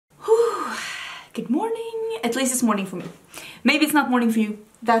Good morning. At least it's morning for me. Maybe it's not morning for you.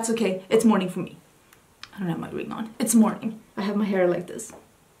 That's okay. It's morning for me. I don't have my ring on. It's morning. I have my hair like this.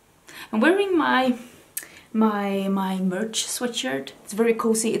 I'm wearing my merch sweatshirt. It's very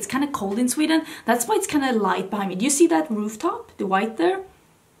cozy. It's kind of cold in Sweden. That's why it's kind of light behind me. Do you see that rooftop? The white there?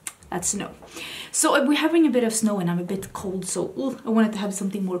 That's snow. So we're having a bit of snow and I'm a bit cold, so I wanted to have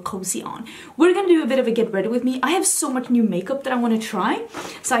something more cozy on. We're gonna do a bit of a get ready with me. I have so much new makeup that I want to try.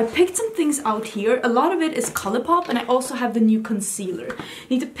 So I picked some things out here. A lot of it is ColourPop, and I also have the new concealer. I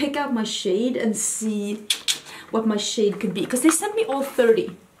need to pick out my shade and see what my shade could be, because they sent me all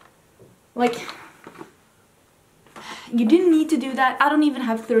 30. Like, you didn't need to do that. I don't even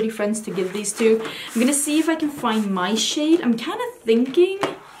have 30 friends to give these to. I'm gonna see if I can find my shade. I'm kind of thinking...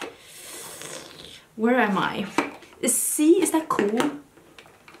 Where am I? Is that cool?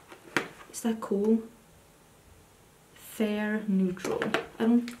 Is that cool? Fair, neutral. I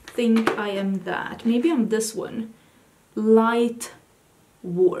don't think I am that. Maybe I'm this one. Light,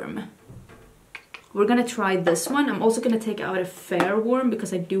 warm. We're gonna try this one. I'm also gonna take out a fair warm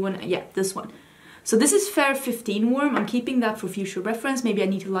because I do want, yeah, this one. So this is fair 15 warm. I'm keeping that for future reference. Maybe I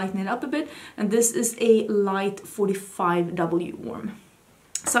need to lighten it up a bit. And this is a light 45W warm.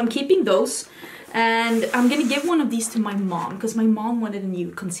 So I'm keeping those. And I'm gonna give one of these to my mom because my mom wanted a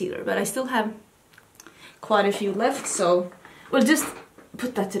new concealer, but I still have quite a few left, so we'll just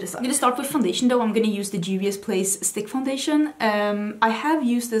put that to the side. I'm gonna start with foundation though. I'm gonna use the Juvia's Place stick foundation. I have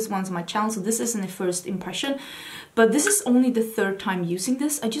used this once on my channel, so this isn't a first impression, but this is only the third time using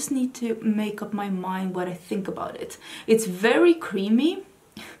this. I just need to make up my mind what I think about it. It's very creamy.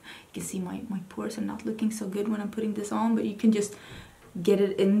 You can see my pores are not looking so good when I'm putting this on, but you can just get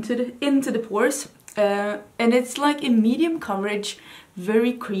it into the pores, and it's like a medium coverage,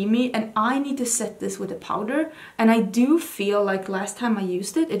 very creamy, and I need to set this with a powder, and I do feel like last time I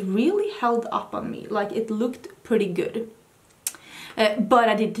used it, it really held up on me, like it looked pretty good, but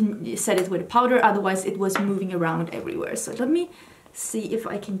I didn't set it with a powder, otherwise it was moving around everywhere. So let me see if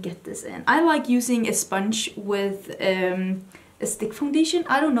I can get this in. I like using a sponge with a stick foundation.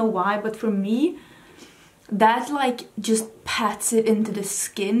 I don't know why, but for me that like just pats it into the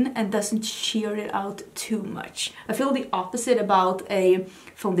skin and doesn't shear it out too much. I feel the opposite about a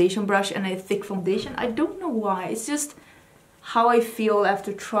foundation brush and a thick foundation. I don't know why, it's just how I feel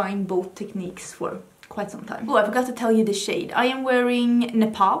after trying both techniques for quite some time. Oh, I forgot to tell you the shade. I am wearing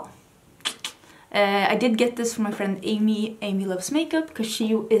Nepal. I did get this from my friend Amy. Amy loves makeup because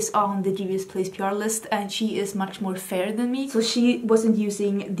she is on the Juvia's Place PR list and she is much more fair than me, so she wasn't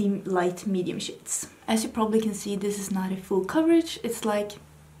using the light medium shades. As you probably can see, this is not a full coverage, it's like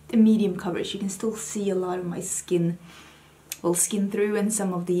a medium coverage. You can still see a lot of my skin, well, skin through, and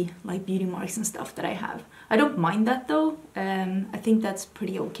some of the like beauty marks and stuff that I have. I don't mind that though. I think that's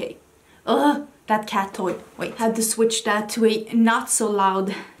pretty okay. Ugh, that cat toy. Wait, had to switch that to a not so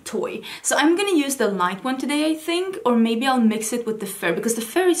loud toy. So I'm gonna use the light one today, I think, or maybe I'll mix it with the fair, because the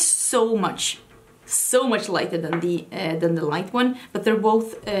fair is so much lighter than the light one, but they're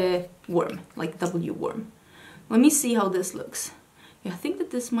both warm, like W warm. Let me see how this looks. Yeah, I think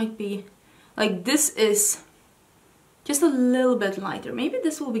that this might be, like, this is just a little bit lighter. Maybe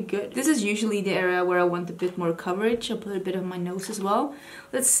this will be good. This is usually the area where I want a bit more coverage. I'll put a bit on my nose as well.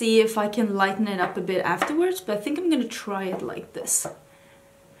 Let's see if I can lighten it up a bit afterwards, but I think I'm gonna try it like this.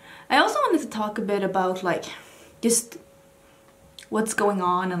 I also wanted to talk a bit about like just what's going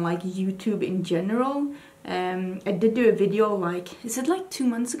on and like YouTube in general. I did do a video like, is it like 2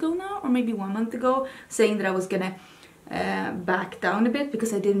 months ago now, or maybe 1 month ago, saying that I was gonna back down a bit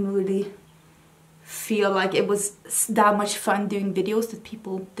because I didn't really feel like it was that much fun doing videos that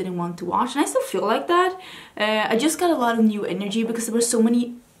people didn't want to watch, and I still feel like that. I just got a lot of new energy because there were so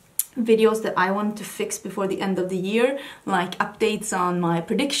many videos that I wanted to fix before the end of the year, like updates on my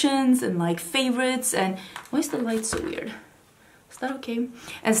predictions and like favorites, and why is the light so weird? Is that okay?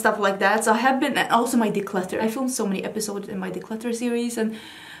 And stuff like that. So I have been, and also my declutter. I filmed so many episodes in my declutter series and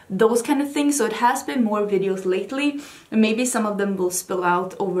those kind of things, so it has been more videos lately, and maybe some of them will spill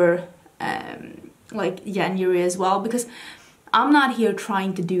out over like January as well, because I'm not here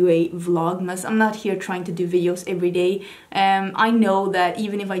trying to do a vlogmas. I'm not here trying to do videos every day. I know that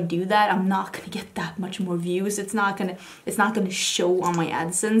even if I do that, I'm not gonna get that much more views. It's not gonna show on my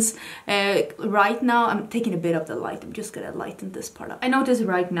AdSense. Right now, I'm taking a bit of the light. I'm just gonna lighten this part up. I notice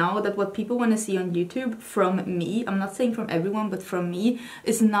right now that what people want to see on YouTube from me, I'm not saying from everyone, but from me,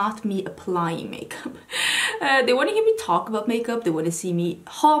 is not me applying makeup. They want to hear me talk about makeup. They want to see me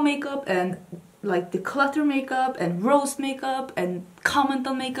haul makeup, and like declutter makeup and roast makeup and comment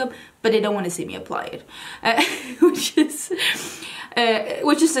on makeup, but they don't want to see me apply it, which is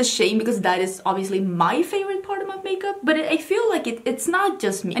a shame, because that is obviously my favorite part of my makeup. But I feel like it's not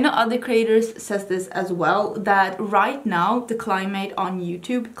just me. I know other creators says this as well, that right now the climate on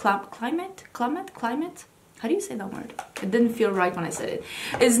YouTube, climate, how do you say that word? It didn't feel right when I said it.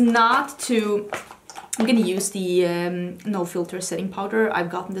 Is not to... I'm gonna use the no filter setting powder. I've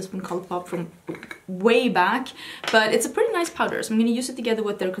gotten this one Colourpop from way back, but it's a pretty nice powder, so I'm gonna use it together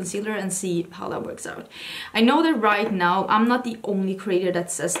with their concealer and see how that works out. I know that right now I'm not the only creator that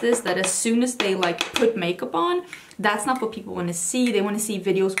says this, that as soon as they like put makeup on, that's not what people want to see. They want to see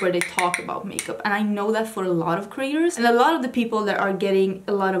videos where they talk about makeup, and I know that for a lot of creators, and a lot of the people that are getting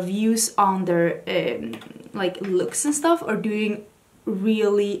a lot of views on their like looks and stuff are doing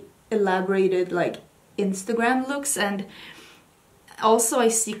really elaborated like Instagram looks. And also I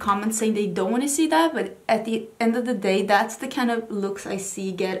see comments saying they don't want to see that, but at the end of the day, that's the kind of looks I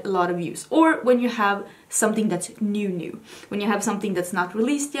see get a lot of views. Or when you have something that's new, when you have something that's not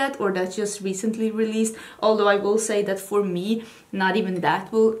released yet or that's just recently released. Although I will say that for me, not even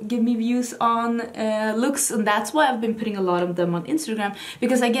that will give me views on looks, and that's why I've been putting a lot of them on Instagram,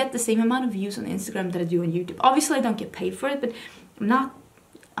 because I get the same amount of views on Instagram that I do on YouTube. Obviously I don't get paid for it, but I'm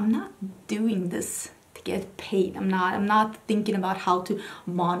not doing this to get paid. I'm not thinking about how to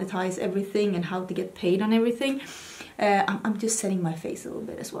monetize everything and how to get paid on everything. I'm just setting my face a little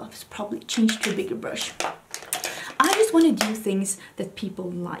bit as well. I've probably changed to a bigger brush. I just want to do things that people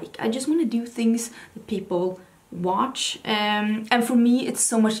like. I just want to do things that people watch. And for me, it's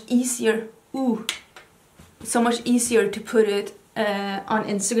so much easier. So much easier to put it on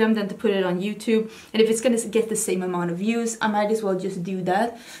Instagram than to put it on YouTube. And if it's gonna get the same amount of views, I might as well just do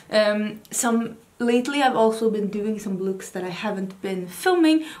that. Lately I've also been doing some looks that I haven't been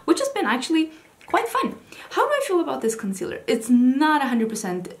filming, which has been actually quite fun. How do I feel about this concealer? It's not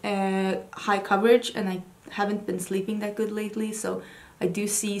 100% high coverage, and I haven't been sleeping that good lately, so I do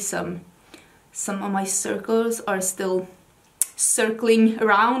see some of my circles are still circling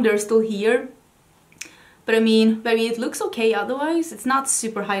around, they're still here. But I mean, it looks okay otherwise. It's not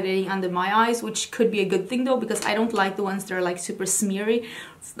super hydrating under my eyes, which could be a good thing though, because I don't like the ones that are like super smeary.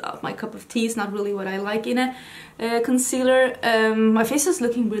 It's not my cup of tea. It's not really what I like in a concealer. My face is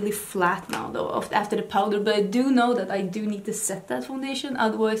looking really flat now though after the powder, but I do know that I do need to set that foundation,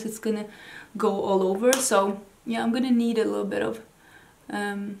 otherwise it's gonna go all over. So yeah, I'm gonna need a little bit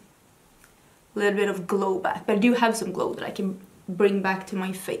of glow back, but I do have some glow that I can bring back to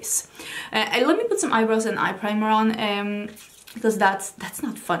my face. Let me put some eyebrows and eye primer on, because that's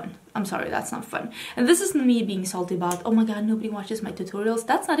not fun. I'm sorry, that's not fun. And this isn't me being salty about, oh my god, nobody watches my tutorials.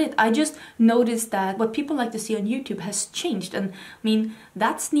 That's not it. I just noticed that what people like to see on YouTube has changed, and I mean,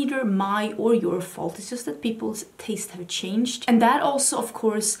 that's neither my or your fault. It's just that people's tastes have changed, and that also of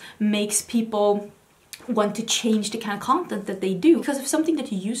course makes people want to change the kind of content that they do. Because if something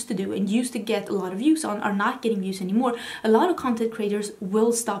that you used to do and used to get a lot of views on are not getting views anymore, a lot of content creators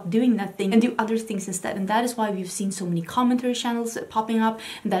will stop doing that thing and do other things instead. And that is why we've seen so many commentary channels popping up,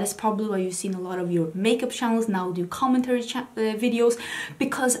 and that is probably why you've seen a lot of your makeup channels now do commentary videos,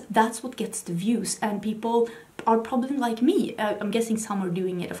 because that's what gets the views. And people are probably like me. I'm guessing some are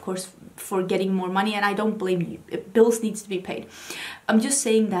doing it, of course, for getting more money, and I don't blame you. Bills needs to be paid. I'm just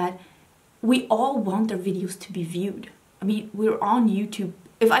saying that we all want our videos to be viewed. I mean, we're on YouTube.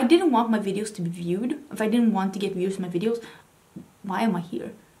 If I didn't want my videos to be viewed, if I didn't want to get views on my videos, why am I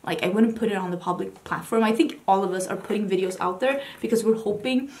here? Like, I wouldn't put it on the public platform. I think all of us are putting videos out there because we're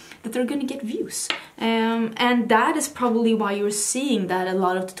hoping that they're gonna get views. And that is probably why you're seeing that a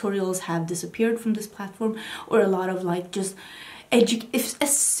lot of tutorials have disappeared from this platform, or a lot of like just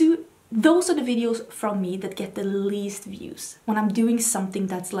those are the videos from me that get the least views. When I'm doing something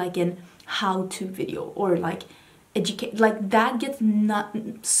that's like an how-to video or like educate, like that gets not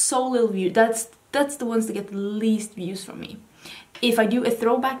so little views. That's the ones that get the least views from me. If I do a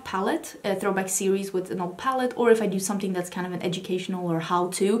throwback palette, a throwback series with an old palette, or if I do something that's kind of an educational or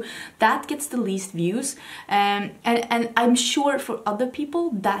how-to, that gets the least views. And I'm sure for other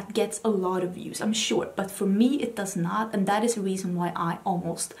people that gets a lot of views, I'm sure. But for me, it does not, and that is the reason why I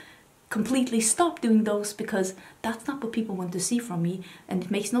almost completely stop doing those, because that's not what people want to see from me, and it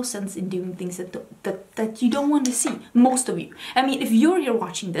makes no sense in doing things that you don't want to see, most of you. I mean, if you're here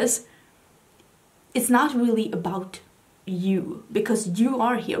watching this, it's not really about you, because you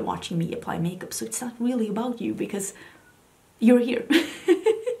are here watching me apply makeup, so it's not really about you because you're here.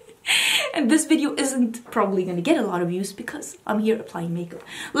 And this video isn't probably gonna get a lot of views because I'm here applying makeup.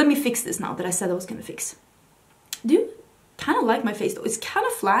 Let me fix this now that I said I was gonna fix. Do you kind of like my face though? It's kind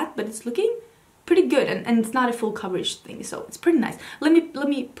of flat, but it's looking pretty good, and it's not a full coverage thing, so it's pretty nice. Let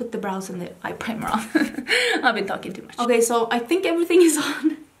me put the brows and the eye primer on. I've been talking too much. Okay, so I think everything is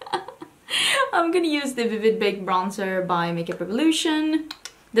on. I'm gonna use the Vivid Baked Bronzer by Makeup Revolution.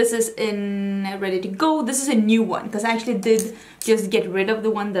 This is in ready to go. This is a new one because I actually did just get rid of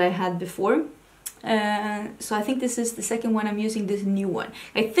the one that I had before. So I think this is the second one I'm using, this new one.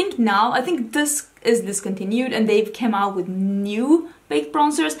 I think this is discontinued and they've come out with new baked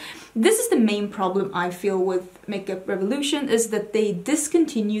bronzers. This is the main problem I feel with Makeup Revolution, is that they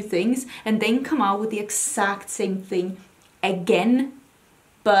discontinue things and then come out with the exact same thing again,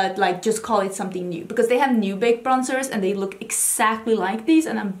 but like just call it something new, because they have new baked bronzers and they look exactly like these,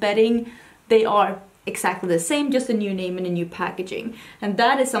 and I'm betting they are exactly the same, just a new name and a new packaging. And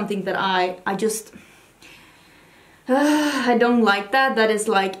that is something that I just I don't like. That is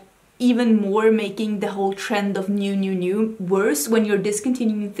like even more making the whole trend of new worse, when you're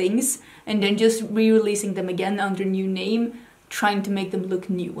discontinuing things and then just re-releasing them again under new name, trying to make them look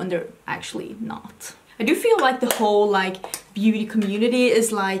new when they're actually not. I do feel like the whole like beauty community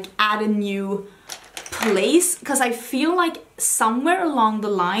is like at a new place, because I feel like somewhere along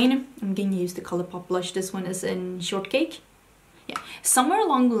the line, I'm gonna use the ColourPop blush, this one is in Shortcake. Yeah, somewhere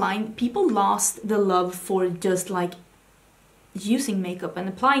along the line people lost the love for just like using makeup and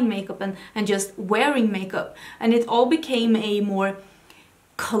applying makeup and just wearing makeup, and it all became a more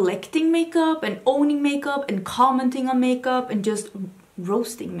collecting makeup and owning makeup and commenting on makeup and just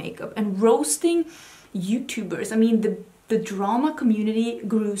roasting makeup and roasting YouTubers. I mean, the drama community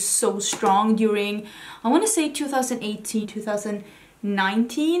grew so strong during, I want to say 2018,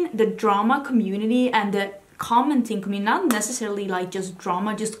 2019, the drama community and the commenting community, not necessarily like just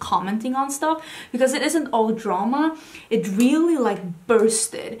drama, just commenting on stuff, because it isn't all drama, it really like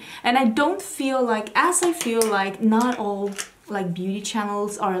bursted. And I don't feel like, as I feel like not all like beauty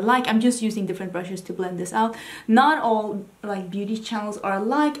channels are alike, I'm just using different brushes to blend this out, not all like beauty channels are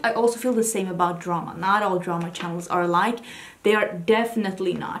alike. I also feel the same about drama. Not all drama channels are alike. They are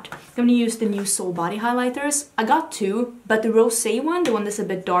definitely not. I'm gonna use the new Soul Body highlighters. I got two, but the rosé one, the one that's a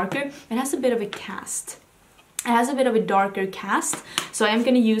bit darker, it has a bit of a cast. It has a bit of a darker cast, so I am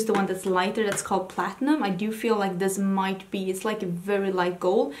gonna use the one that's lighter, that's called Platinum. I do feel like this might be, it's like a very light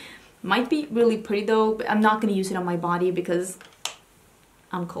gold. Might be really pretty though, but I'm not gonna use it on my body because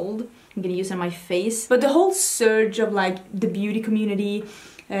I'm cold. I'm gonna use it on my face. But the whole surge of like the beauty community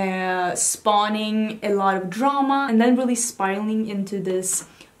spawning a lot of drama and then really spiraling into this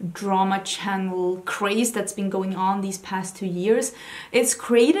drama channel craze that's been going on these past 2 years, it's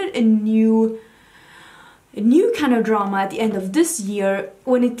created a new kind of drama at the end of this year,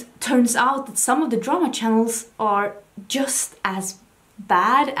 when it turns out that some of the drama channels are just as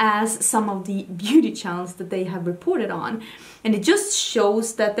bad as some of the beauty channels that they have reported on. And it just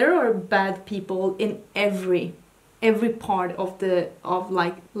shows that there are bad people in every part of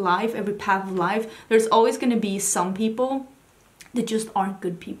like life, every path of life. There's always going to be some people that just aren't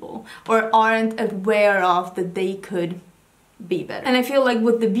good people or aren't aware of that they could be better. And I feel like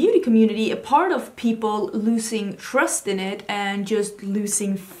with the beauty community, a part of people losing trust in it and just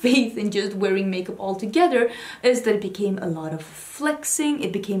losing faith in just wearing makeup altogether is that it became a lot of flexing,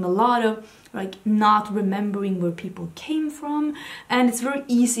 it became a lot of like not remembering where people came from, and it's very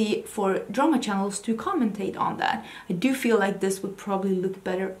easy for drama channels to commentate on that. I do feel like this would probably look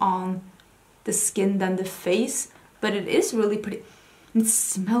better on the skin than the face, but it is really pretty. It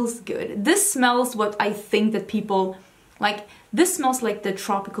smells good. This smells what I think that people like. This smells like the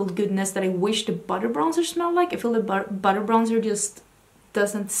tropical goodness that I wish the butter bronzer smelled like. I feel the butter bronzer just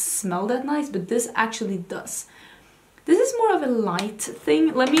doesn't smell that nice, but this actually does. This is more of a light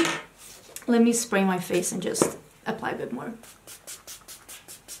thing. Let me spray my face and just apply a bit more.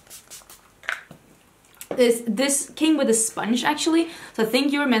 This came with a sponge actually, so I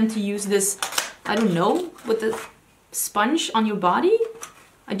think you're meant to use this, I don't know, with the sponge on your body.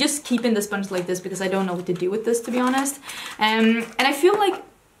 I just keep in the sponge like this because I don't know what to do with this, to be honest. And I feel like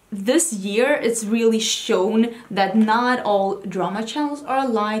this year it's really shown that not all drama channels are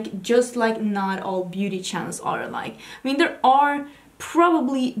alike, just like not all beauty channels are alike. I mean, there are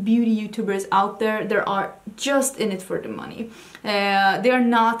probably beauty YouTubers out there that are just in it for the money. They are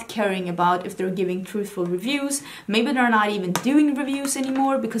not caring about if they're giving truthful reviews. Maybe they're not even doing reviews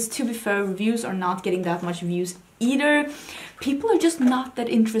anymore, because to be fair, reviews are not getting that much views either. People are just not that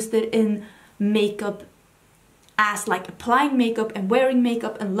interested in makeup as like applying makeup and wearing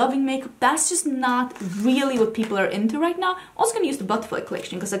makeup and loving makeup. That's just not really what people are into right now. I'm also gonna use the Butterfly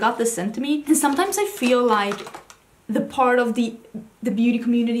collection because I got this sent to me, and sometimes I feel like the part of the beauty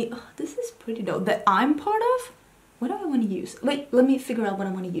community, oh, this is pretty though, that I'm part of, what do I want to use? Wait, let me figure out what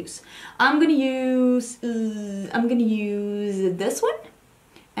I want to use. I'm gonna use this one,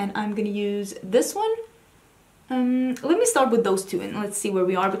 and I'm gonna use this one. Let me start with those two and let's see where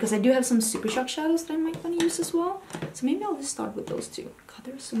we are, because I do have some Super Shock shadows that I might want to use as well. So maybe I'll just start with those two. God,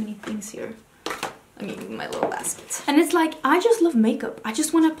 there's so many things here. I mean, my little basket. And it's like, I just love makeup. I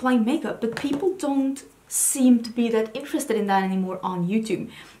just want to apply makeup, but people don't seem to be that interested in that anymore on YouTube.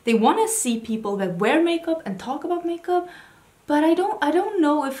 They want to see people that wear makeup and talk about makeup, but I don't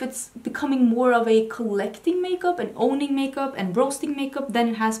know if it's becoming more of a collecting makeup and owning makeup and roasting makeup than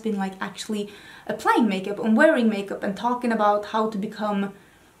it has been like actually applying makeup and wearing makeup and talking about how to become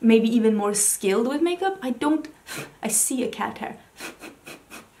maybe even more skilled with makeup. I see a cat hair.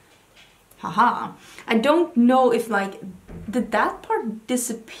 Haha. I don't know if like, did that part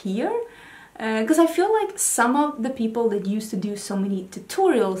disappear? Because I feel like some of the people that used to do so many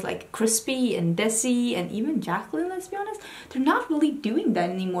tutorials, like Crispy and Desi and even Jacqueline, let's be honest, they're not really doing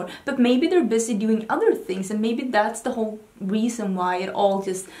that anymore. But maybe they're busy doing other things, and maybe that's the whole reason why it all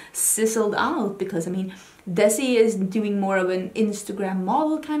just sizzled out. Because I mean, Desi is doing more of an Instagram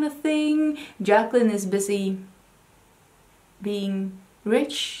model kind of thing. Jacqueline is busy being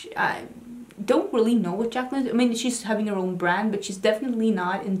rich. I don't really know what Jacqueline is. I mean, she's having her own brand, but she's definitely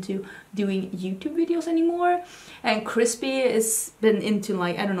not into doing YouTube videos anymore. And Crispy has been into,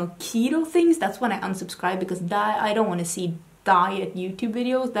 like, I don't know, keto things. That's when I unsubscribe, because that, I don't want to see diet YouTube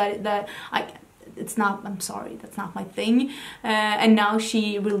videos. It's not, I'm sorry, that's not my thing. And now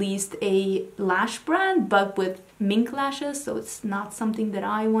she released a lash brand, but with mink lashes, so it's not something that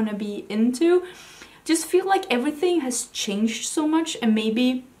I want to be into. Just feel like everything has changed so much, and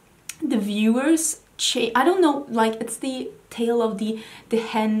maybe the viewers I don't know, like, it's the tale of the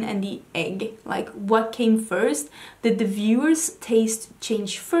hen and the egg. Like, what came first? Did the viewers' taste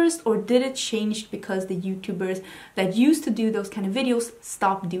change first, or did it change because the YouTubers that used to do those kind of videos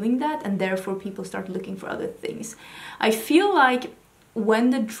stopped doing that, and therefore people start looking for other things? I feel like when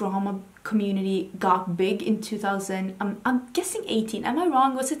the drama community got big in 2000, I'm guessing 18, am I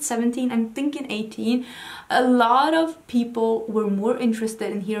wrong? Was it 17? I'm thinking 18. A lot of people were more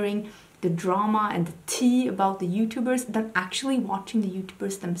interested in hearing the drama and the tea about the YouTubers than actually watching the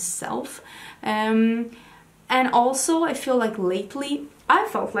YouTubers themselves. And also, I feel like lately, I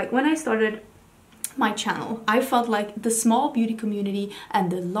felt like when I started my channel, I felt like the small beauty community and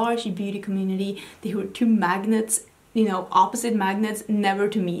the large beauty community, they were two magnets, you know, opposite magnets, never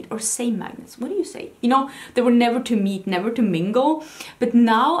to meet, or same magnets, what do you say? You know, they were never to meet, never to mingle. But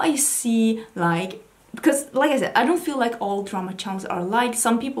now I see, like, because like I said, I don't feel like all drama channels are alike.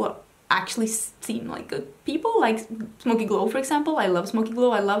 Some people actually seem like good people, like Smoky Glow, for example. I love Smoky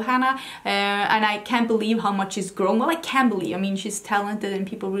Glow, I love Hannah, and I can't believe how much she's grown. Well, I can believe, I mean, she's talented and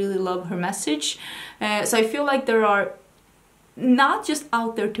people really love her message. So I feel like there are not just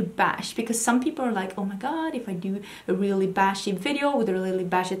out there to bash, because some people are like, oh my god, if I do a really bashy video with a really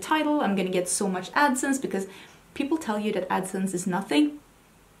bashy title, I'm gonna get so much AdSense, because people tell you that AdSense is nothing.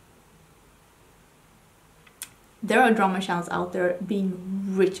 There are drama channels out there being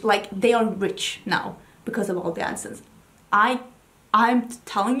rich, like they are rich now because of all the AdSense. I'm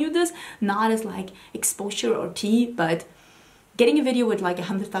telling you this not as like exposure or tea, but getting a video with like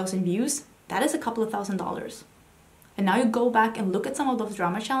 100,000 views, that is a couple of $1,000s. And now you go back and look at some of those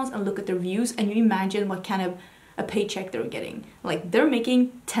drama channels and look at their views, and you imagine what kind of a paycheck they're getting. Like, they're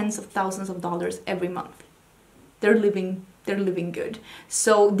making tens of thousands of dollars every month. They're living good.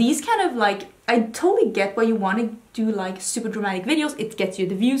 So these kind of, like, I totally get why you want to do like super dramatic videos. It gets you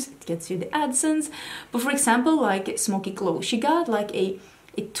the views, it gets you the AdSense. But for example, like Smoky Glow, she got like a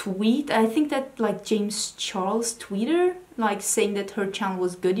tweet, I think that like James Charles tweeted, like saying that her channel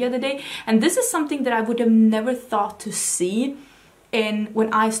was good the other day. And this is something that I would have never thought to see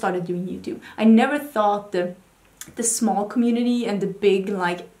when I started doing YouTube. I never thought the small community and the big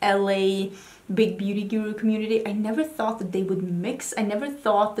like LA big beauty guru community, I never thought that they would mix. I never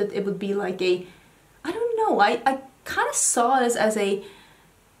thought that it would be like a, I don't know, I kind of saw this as a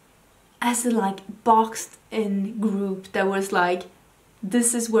like boxed in group that was like,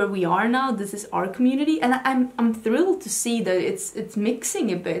 this is where we are now, this is our community. And I'm thrilled to see that it's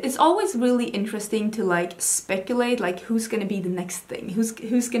mixing a bit. It's always really interesting to like speculate like who's gonna be the next thing,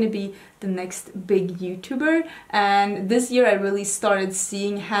 who's gonna be the next big YouTuber. And this year I really started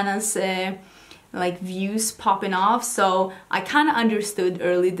seeing Hannah's like views popping off, so I kind of understood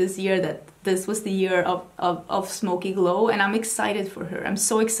early this year that this was the year of Smoky Glow, and I'm excited for her. I'm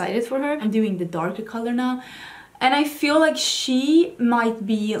so excited for her. I'm doing the darker color now, and I feel like she might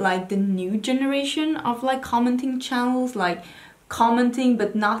be like the new generation of like commenting channels, like commenting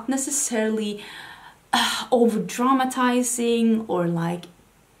but not necessarily over dramatizing, or like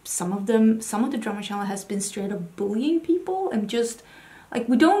some of the drama channel has been straight up bullying people, and just like,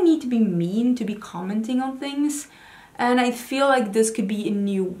 we don't need to be mean to be commenting on things. And I feel like this could be a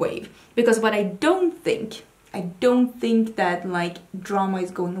new wave, because what I don't think that like drama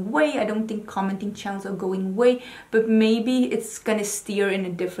is going away. I don't think commenting channels are going away, but maybe it's gonna steer in a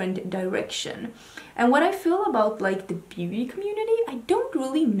different direction. And what I feel about like the beauty community, I don't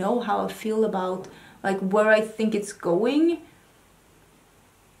really know how I feel about like where I think it's going.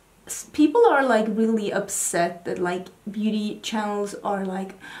 People are like really upset that like beauty channels are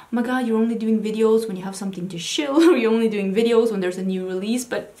like, oh my god, you're only doing videos when you have something to show, or you're only doing videos when there's a new release.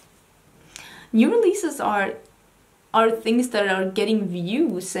 But new releases are things that are getting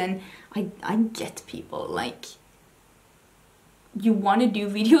views, and I get people, like, you want to do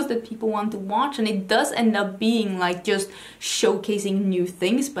videos that people want to watch, and it does end up being like just showcasing new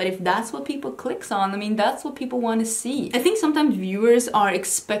things. But if that's what people clicks on, I mean, that's what people want to see. I think sometimes viewers are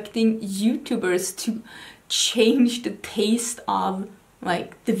expecting YouTubers to change the taste of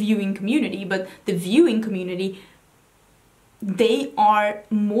like the viewing community, but the viewing community, they are,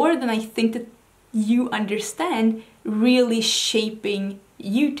 more than I think that you understand, really shaping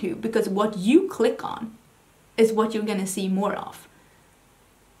YouTube, because what you click on is what you're gonna see more of.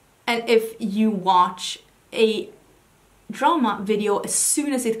 And if you watch a drama video as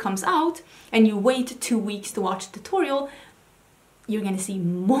soon as it comes out, and you wait 2 weeks to watch the tutorial, you're gonna see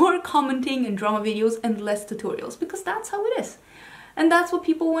more commenting and drama videos and less tutorials, because that's how it is. And that's what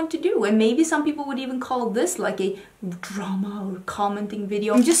people want to do. And maybe some people would even call this like a drama or commenting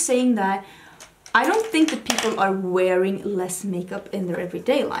video. I'm just saying that I don't think that people are wearing less makeup in their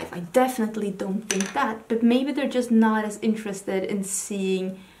everyday life. I definitely don't think that. But maybe they're just not as interested in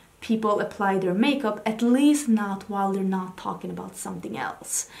seeing people apply their makeup, at least not while they're not talking about something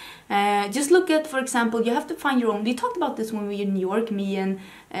else. Just look at, for example, you have to find your own. We talked about this when we were in New York, me and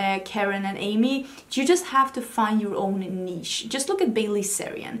Karen and Amy. You just have to find your own niche. Just look at Bailey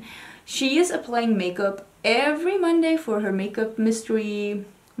Sarian. She is applying makeup every Monday for her Makeup Mystery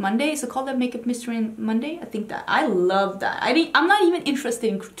Monday. Is it called that Makeup Mystery Monday? I think that. I love that. I'm not even interested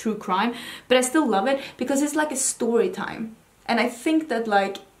in true crime, but I still love it because it's like a story time. And I think that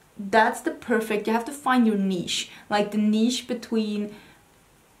like that's the perfect, you have to find your niche, like the niche between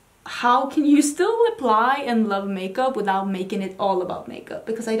how can you still apply and love makeup without making it all about makeup,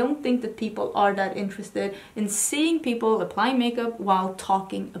 because I don't think that people are that interested in seeing people apply makeup while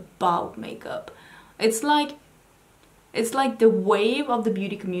talking about makeup. It's like the wave of the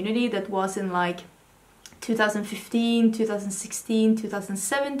beauty community that was in like 2015, 2016,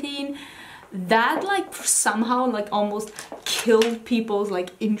 2017, that like somehow like almost killed people's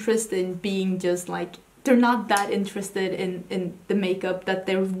like interest in being just like, they're not that interested in the makeup that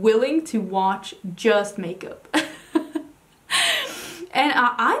they're willing to watch just makeup. And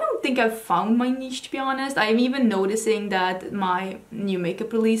I don't think I've found my niche, to be honest. I'm even noticing that my new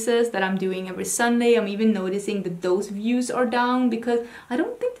makeup releases that I'm doing every Sunday, I'm even noticing that those views are down because I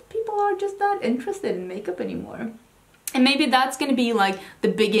don't think that people are just that interested in makeup anymore. And maybe that's gonna be like the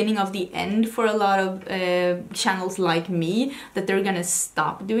beginning of the end for a lot of channels like me, that they're gonna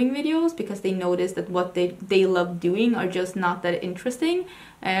stop doing videos because they notice that what they love doing are just not that interesting.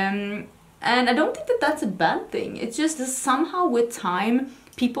 And I don't think that that's a bad thing. It's just that somehow with time,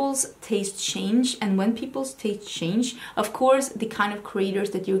 people's tastes change. And when people's tastes change, of course, the kind of creators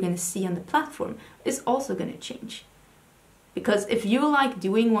that you're gonna see on the platform is also gonna change. Because if you like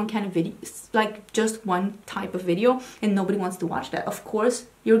doing one kind of video, like just one type of video, and nobody wants to watch that, of course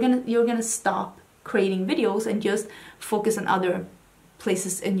you're gonna stop creating videos and just focus on other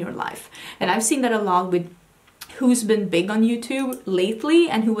places in your life. And I've seen that a lot with who's been big on YouTube lately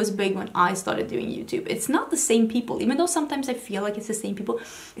and who was big when I started doing YouTube. It's not the same people, even though sometimes I feel like it's the same people.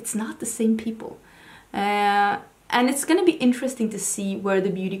 It's not the same people. And it's gonna be interesting to see where the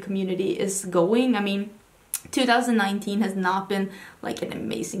beauty community is going. I mean, 2019 has not been like an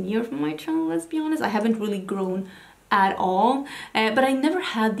amazing year for my channel, let's be honest. I haven't really grown at all, but I never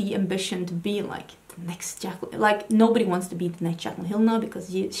had the ambition to be like the next Jacqueline. Like, nobody wants to be the next Jacqueline Hill now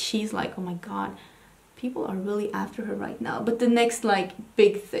because she's like, oh my god, people are really after her right now. But the next like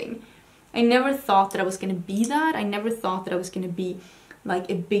big thing, I never thought that I was gonna be that. I never thought that I was gonna be like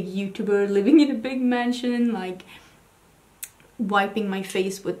a big YouTuber living in a big mansion, like wiping my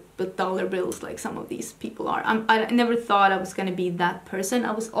face with dollar bills like some of these people are. I never thought I was gonna be that person.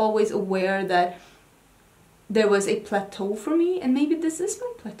 I was always aware that there was a plateau for me, and maybe this is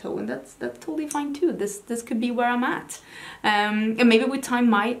my plateau, and that's totally fine too. This could be where I'm at, and maybe with time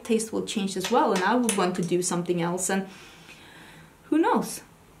my taste will change as well, and I would want to do something else, and who knows.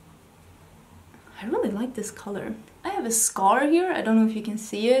 I really like this color. I have a scar here. I don't know if you can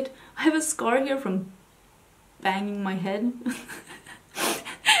see it. I have a scar here from banging my head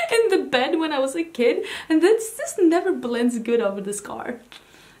in the bed when I was a kid. And this just never blends good over the scar.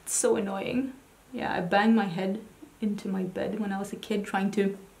 It's so annoying. Yeah, I banged my head into my bed when I was a kid trying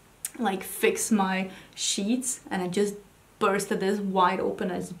to like fix my sheets, and I just bursted this wide open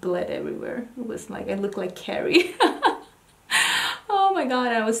and it's bled everywhere. It was like, I looked like Carrie. Oh my god,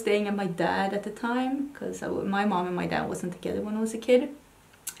 I was staying at my dad at the time because my mom and my dad wasn't together when I was a kid.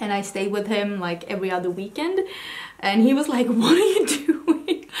 And I stayed with him like every other weekend. And he was like, what are you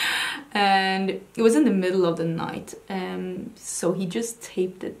doing? And it was in the middle of the night. So he just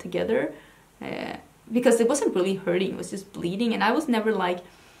taped it together because it wasn't really hurting. It was just bleeding. And I was never like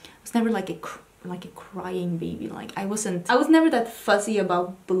a crying baby. Like I was never that fussy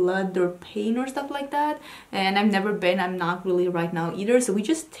about blood or pain or stuff like that, and I'm not really right now either. So we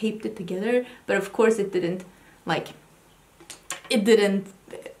just taped it together, but of course it didn't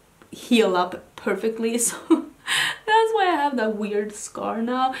heal up perfectly, so that's why I have that weird scar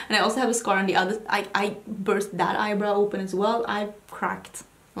now. And I also have a scar on the other. I burst that eyebrow open as well. I cracked,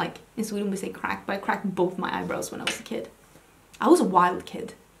 like in Sweden we say crack, but I cracked both my eyebrows when I was a kid. I was a wild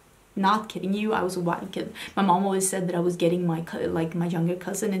kid. Not kidding you, I was a wild kid. My mom always said that I was getting my younger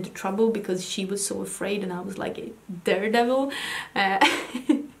cousin into trouble because she was so afraid, and I was like a daredevil. I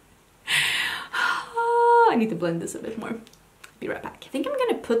need to blend this a bit more. Be right back. I think I'm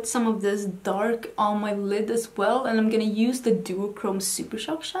gonna put some of this dark on my lid as well, and I'm gonna use the Duochrome Super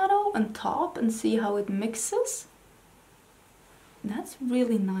Shock shadow on top and see how it mixes. That's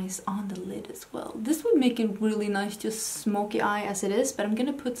really nice on the lid as well. This would make it really nice, just smoky eye as it is, but I'm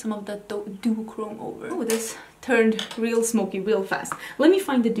gonna put some of that duochrome over. Oh, this turned real smoky real fast. Let me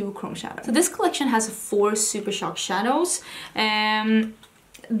find the duochrome shadow. So this collection has 4 Super Shock shadows.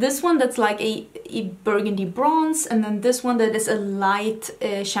 This one that's like a burgundy bronze, and then this one that is a light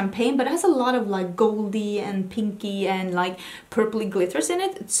champagne, but it has a lot of like goldy and pinky and like purpley glitters in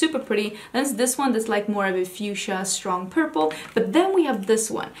it. It's super pretty. Then this one that's like more of a fuchsia strong purple. But then we have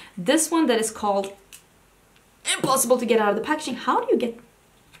this one that is called impossible to get out of the packaging. How do you get,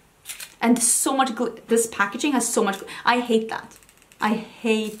 and so much this packaging has so much, I hate that. I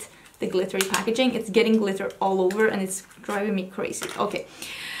hate the glittery packaging. It's getting glitter all over and it's driving me crazy. Okay,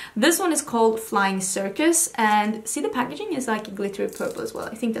 this one is called Flying Circus, and see the packaging is like a glittery purple as well.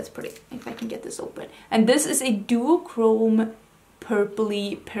 I think that's pretty, if I can get this open. And this is a duochrome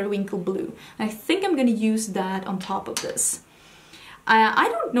purpley periwinkle blue. And I think I'm gonna use that on top of this. I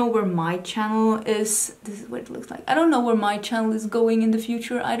don't know where my channel is. This is what it looks like. I don't know where my channel is going in the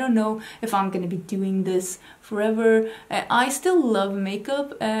future. I don't know if I'm gonna be doing this forever. I still love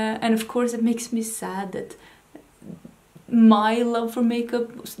makeup, and of course it makes me sad that my love for makeup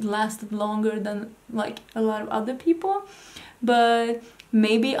lasted longer than like a lot of other people. But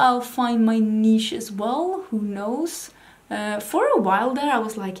maybe I'll find my niche as well, who knows. For a while there I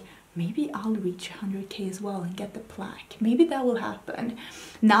was like, maybe I'll reach 100k as well and get the plaque. Maybe that will happen.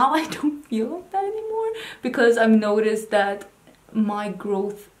 Now I don't feel like that anymore because I've noticed that my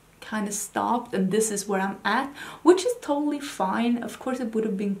growth kind of stopped and this is where I'm at, which is totally fine. Of course it would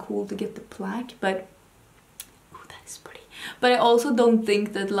have been cool to get the plaque, but ooh, that is pretty. But I also don't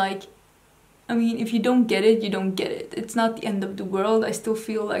think that, like, I mean, if you don't get it, you don't get it. It's not the end of the world. I still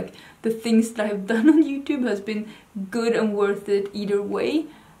feel like the things that I've done on YouTube has been good and worth it either way.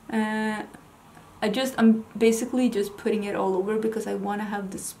 I'm basically just putting it all over because I want to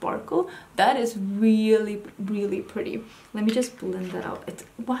have the sparkle. That is really, really pretty. Let me just blend that out.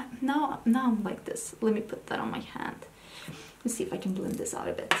 What? Now I'm like this. Let me put that on my hand. Let's see if I can blend this out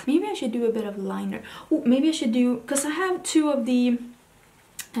a bit. Maybe I should do a bit of liner. Oh, maybe I should do, because I have 2 of the,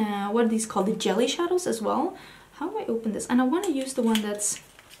 what are these called? The jelly shadows as well. How do I open this? And I want to use the one that's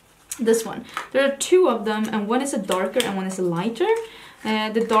this one. There are 2 of them, and one is a darker and one is a lighter.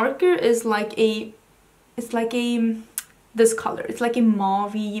 The darker is like this color. It's like a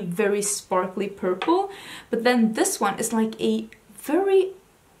mauvey, very sparkly purple. But then this one is like a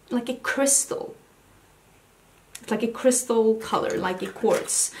crystal. It's like a crystal color, like a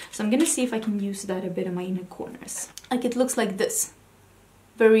quartz. So I'm gonna see if I can use that a bit in my inner corners. Like it looks like this.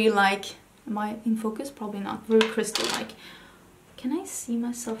 Very like, am I in focus? Probably not. Very crystal-like. Can I see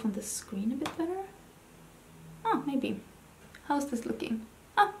myself on the screen a bit better? Oh, maybe. How's this looking?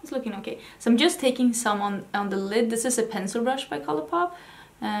 Oh, it's looking okay. So I'm just taking some on the lid. This is a pencil brush by Colourpop.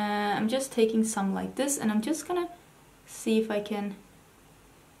 I'm just taking some like this, and I'm just gonna see if I can...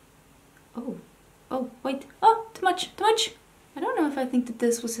 Oh, wait. Oh, too much. I don't know if I think that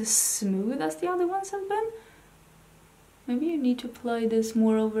this was as smooth as the other ones have been. Maybe you need to apply this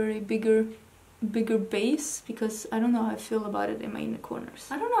more over a bigger bigger base because I don't know how I feel about it in my inner corners.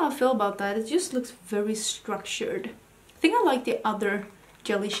 I don't know how I feel about that. It just looks very structured. I think I like the other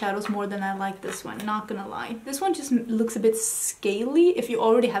jelly shadows more than I like this one, not gonna lie. This one just looks a bit scaly. If you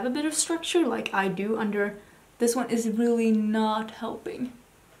already have a bit of structure like I do under, this one is really not helping.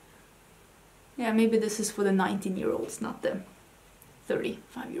 Yeah, maybe this is for the 19-year-olds, not the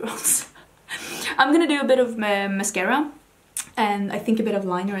 35-year-olds. I'm gonna do a bit of mascara and I think a bit of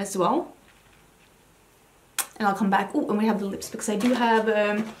liner as well. And I'll come back. Oh, and we have the lips because I do have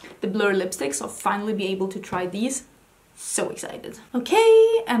the blur lipsticks, so I'll finally be able to try these. So excited.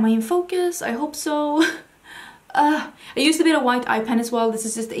 Okay, am I in focus? I hope so. I used a bit of white eye pen as well. This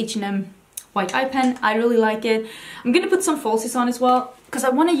is just the H&M white eye pen. I really like it. I'm gonna put some falsies on as well because I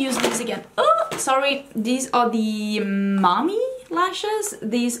want to use these again. Oh, sorry. These are the Mommy lashes.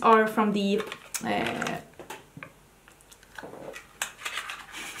 These are from the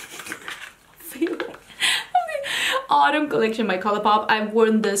Autumn collection by Colourpop. I've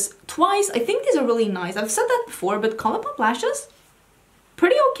worn this twice. I think these are really nice. I've said that before, but Colourpop lashes,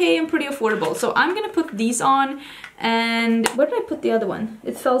 pretty okay and pretty affordable. So I'm gonna put these on. And where did I put the other one?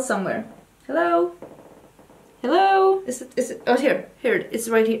 It fell somewhere. Hello? Hello? Is it? Oh, here. Here, it's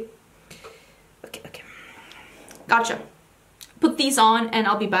right here. Okay, okay. Gotcha. Put these on and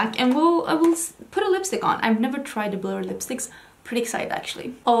I'll be back and I will put a lipstick on. I've never tried the blur lipsticks. Pretty excited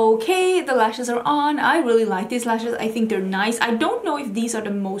actually. Okay, the lashes are on. I really like these lashes. I think they're nice. I don't know if these are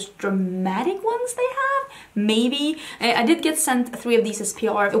the most dramatic ones they have. Maybe. I did get sent 3 of these as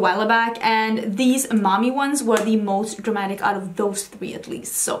PR a while back and these Mommy ones were the most dramatic out of those 3 at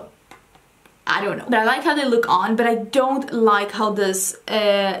least. So I don't know. But I like how they look on, but I don't like how this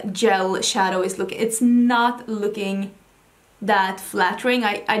gel shadow is looking. It's not looking that flattering.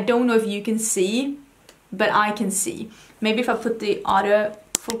 I don't know if you can see, but I can see. Maybe if I put the auto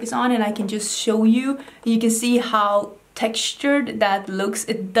focus on and I can just show you, you can see how textured that looks.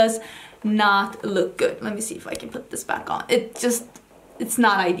 It does not look good. Let me see if I can put this back on. It's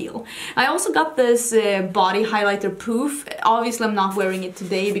not ideal. I also got this body highlighter poof. Obviously I'm not wearing it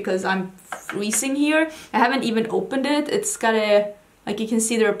today because I'm freezing here. I haven't even opened it. It's got a, like you can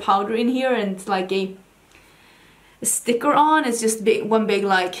see there's powder in here and it's like a sticker on. It's just one big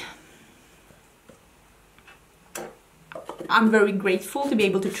like, I'm very grateful to be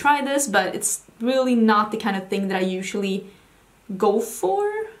able to try this, but it's really not the kind of thing that I usually go for.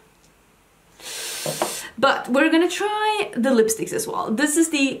 But we're gonna try the lipsticks as well. This is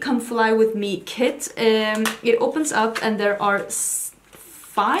the Come Fly With Me kit. It opens up and there are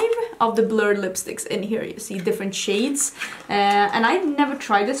 5 of the blurred lipsticks in here. You see different shades. And I've never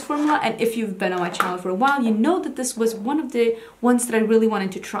tried this formula, and if you've been on my channel for a while, you know that this was one of the ones that I really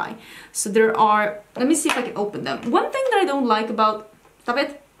wanted to try. So there are, let me see if I can open them. One thing that I don't like about, stop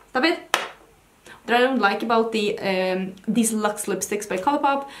it, that I don't like about the these Luxe lipsticks by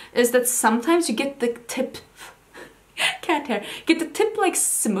Colourpop is that sometimes you get the tip, cat hair, get the tip like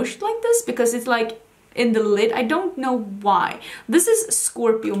smushed like this because it's like in the lid. I don't know why. This is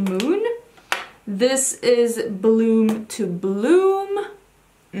Scorpio Moon. This is Bloom to Bloom.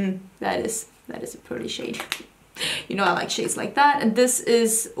 That is a pretty shade. You know I like shades like that. And this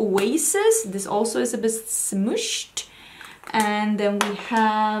is Oasis. This also is a bit smushed. And then we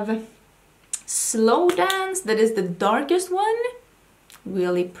have Slow Dance. That is the darkest one.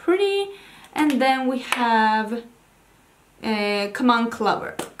 Really pretty. And then we have Come On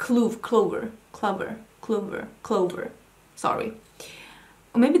Clover. Clover. Sorry.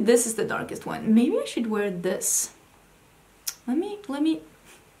 Or maybe this is the darkest one. Maybe I should wear this. Let me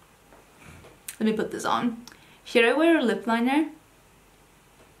put this on. Should I wear a lip liner?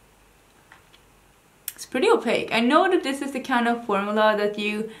 It's pretty opaque. I know that this is the kind of formula that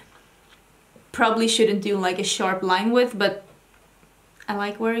you probably shouldn't do like a sharp line with, but I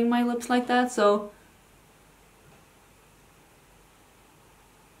like wearing my lips like that, so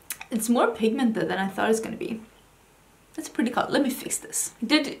it's more pigmented than I thought it's gonna be. That's pretty cool. Let me fix this. I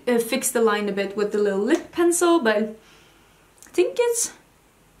did fix the line a bit with the little lip pencil, but I think it's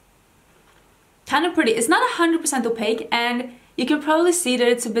kind of pretty. It's not 100% opaque, and you can probably see that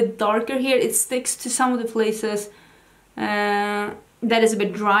it's a bit darker here. It sticks to some of the places that is a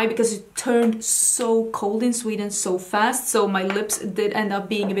bit dry because it turned so cold in Sweden so fast, so my lips did end up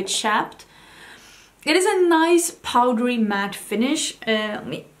being a bit chapped. It is a nice powdery matte finish. Let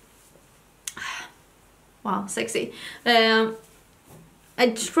me... Wow, sexy. I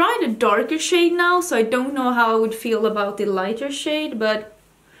tried a darker shade now, so I don't know how I would feel about the lighter shade, but...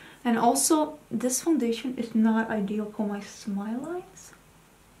 And also, this foundation is not ideal for my smile lines.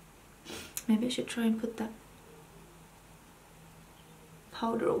 Maybe I should try and put that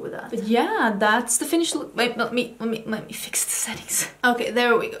powder over that. But yeah, that's the finished look. Wait, let me fix the settings. Okay,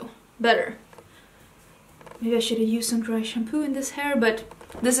 there we go. Better. Maybe I should have used some dry shampoo in this hair, but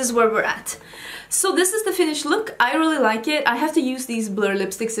this is where we're at. So this is the finished look. I really like it. I have to use these blur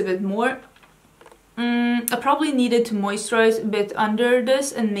lipsticks a bit more. I probably needed to moisturize a bit under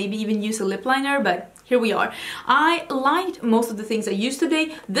this and maybe even use a lip liner, but here we are. I liked most of the things I used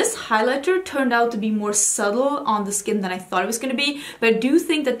today. This highlighter turned out to be more subtle on the skin than I thought it was going to be, but I do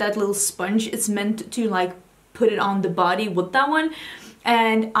think that that little sponge is meant to like put it on the body with that one,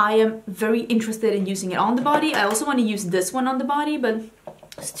 and I am very interested in using it on the body. I also want to use this one on the body, but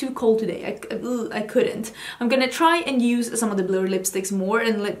it's too cold today. I couldn't. I'm gonna try and use some of the blur lipsticks more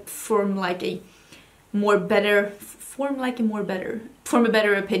and form a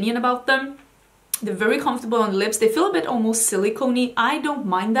better opinion about them. They're very comfortable on the lips. They feel a bit almost silicone-y. I don't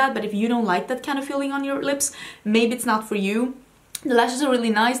mind that, but if you don't like that kind of feeling on your lips, maybe it's not for you. The lashes are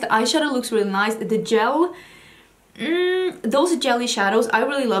really nice. The eyeshadow looks really nice. The gel, those jelly shadows, I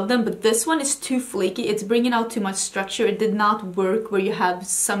really love them, but this one is too flaky. It's bringing out too much structure. It did not work where you have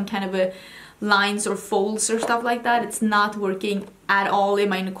some kind of a lines or folds or stuff like that. It's not working at all in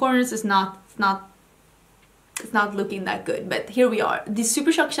my inner corners. It's not looking that good, but here we are. The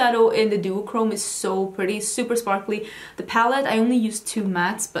Super Shock shadow in the duochrome is so pretty, super sparkly. The palette, I only used 2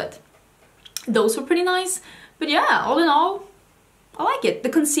 mattes, but those were pretty nice. But yeah, all in all, I like it. The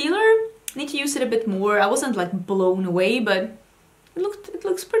concealer, need to use it a bit more. I wasn't like blown away, but it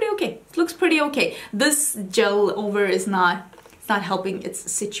looks pretty okay. It looks pretty okay. This gel over is not helping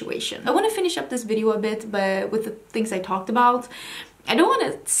its situation. I want to finish up this video a bit but with the things I talked about. I don't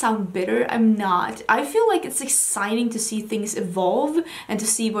want to sound bitter, I'm not. I feel like it's exciting to see things evolve and to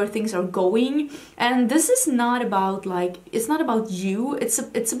see where things are going. And this is not about like, it's not about you,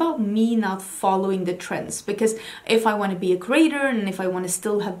 it's about me not following the trends. Because if I want to be a creator and if I want to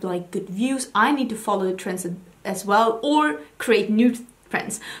still have like good views, I need to follow the trends as well or create new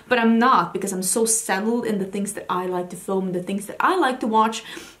trends. But I'm not, because I'm so settled in the things that I like to film, the things that I like to watch,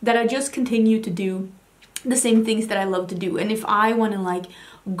 that I just continue to do the same things that I love to do. And if I want to like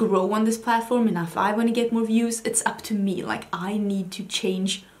grow on this platform and if I want to get more views, it's up to me. Like I need to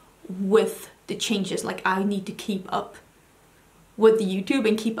change with the changes. Like I need to keep up with the YouTube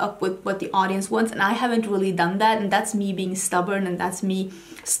and keep up with what the audience wants, and I haven't really done that, and that's me being stubborn, and that's me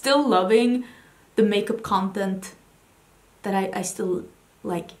still loving the makeup content that I still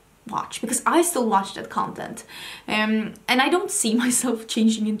like watch, because I still watch that content. And I don't see myself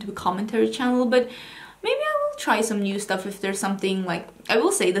changing into a commentary channel, but maybe I will try some new stuff if there's something. Like, I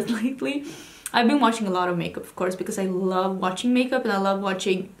will say that lately I've been watching a lot of makeup, of course, because I love watching makeup and I love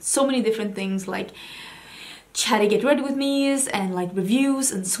watching so many different things like chatty get ready with me's and like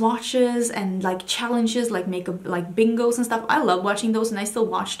reviews and swatches and like challenges like makeup like bingos and stuff. I love watching those and I still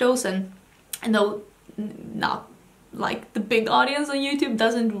watch those, and I know not like the big audience on YouTube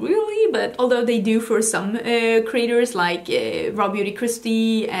doesn't really, but although they do for some creators like Raw Beauty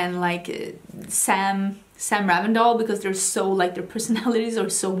Christie and like Sam Ravendall, because they're so like their personalities are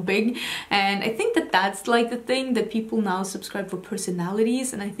so big, and I think that that's like the thing that people now subscribe for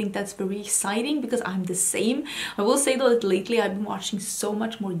personalities, and I think that's very exciting because I'm the same. I will say though that lately I've been watching so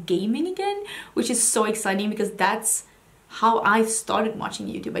much more gaming again, which is so exciting because that's how I started watching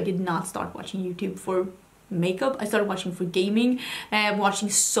YouTube. I did not start watching YouTube for makeup. I started watching for gaming, watching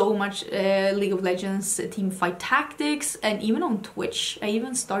so much League of Legends team fight tactics, and even on Twitch. I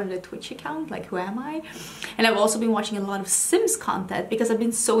even started a Twitch account, like Who Am I? And I've also been watching a lot of Sims content because I've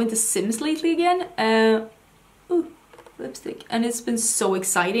been so into Sims lately again. Ooh, lipstick. And it's been so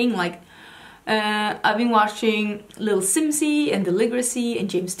exciting. Like I've been watching Lil Simsy and Deligracy and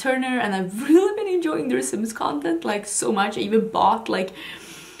James Turner, and I've really been enjoying their Sims content like so much. I even bought like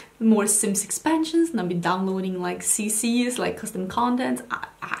more Sims expansions, and I've been downloading like CCs, like custom content.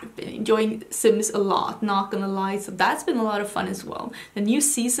 I've been enjoying Sims a lot, not gonna lie, so that's been a lot of fun as well. The new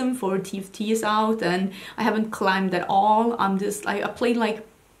season for TFT is out and I haven't climbed at all. I played like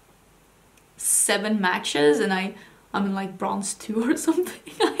 7 matches and I'm in like bronze 2 or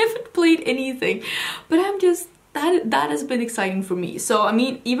something. I haven't played anything, but I'm just that has been exciting for me. So I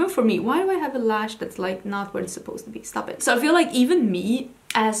mean, even for me, why do I have a lash that's like not where it's supposed to be? Stop it. So I feel like even me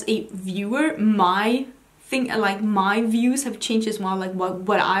as a viewer, my views have changed as well, like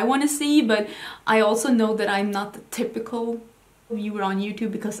what I want to see. But I also know that I'm not the typical viewer on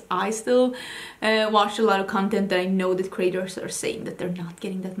YouTube because I still watch a lot of content that I know that creators are saying that they're not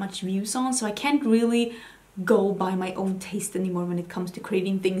getting that much views on, so I can't really go by my own taste anymore when it comes to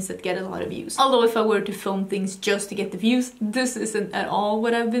creating things that get a lot of views. Although if I were to film things just to get the views, this isn't at all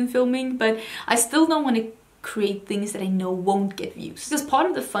what I've been filming, but I still don't want to create things that I know won't get views. Because part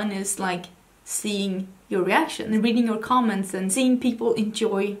of the fun is like seeing your reaction and reading your comments and seeing people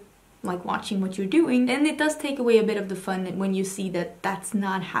enjoy like watching what you're doing. And it does take away a bit of the fun when you see that that's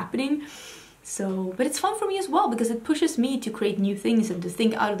not happening. So, but it's fun for me as well because it pushes me to create new things and to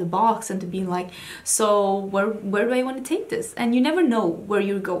think out of the box and to be like, so where do I want to take this? And you never know where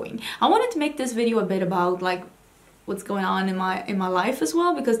you're going. I wanted to make this video a bit about like what's going on in my life as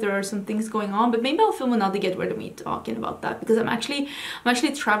well, because there are some things going on, but maybe I'll film another Get Rid of Me talking about that, because I'm actually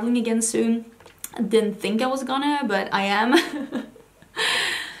traveling again soon. I didn't think I was gonna, but I am.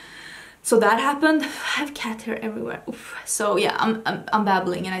 So that happened. I have cat hair everywhere. Oof. So yeah, I'm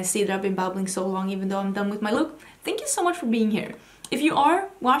babbling, and I see that I've been babbling so long even though I'm done with my look. Thank you so much for being here. If you are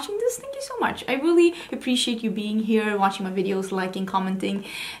watching this, thank you so much. I really appreciate you being here, watching my videos, liking, commenting.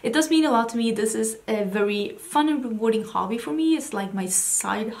 It does mean a lot to me. This is a very fun and rewarding hobby for me. It's like my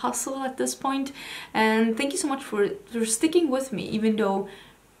side hustle at this point. And thank you so much for sticking with me, even though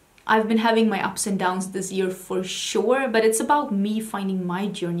I've been having my ups and downs this year for sure, but it's about me finding my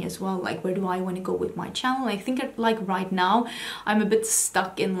journey as well. Like, where do I want to go with my channel? I think like right now I'm a bit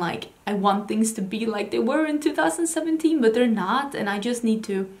stuck in like, I want things to be like they were in 2017, but they're not, and I just need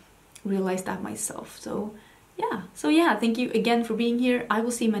to realize that myself. So yeah, thank you again for being here. I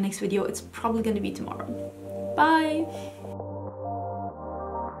will see you in my next video. It's probably going to be tomorrow. Bye.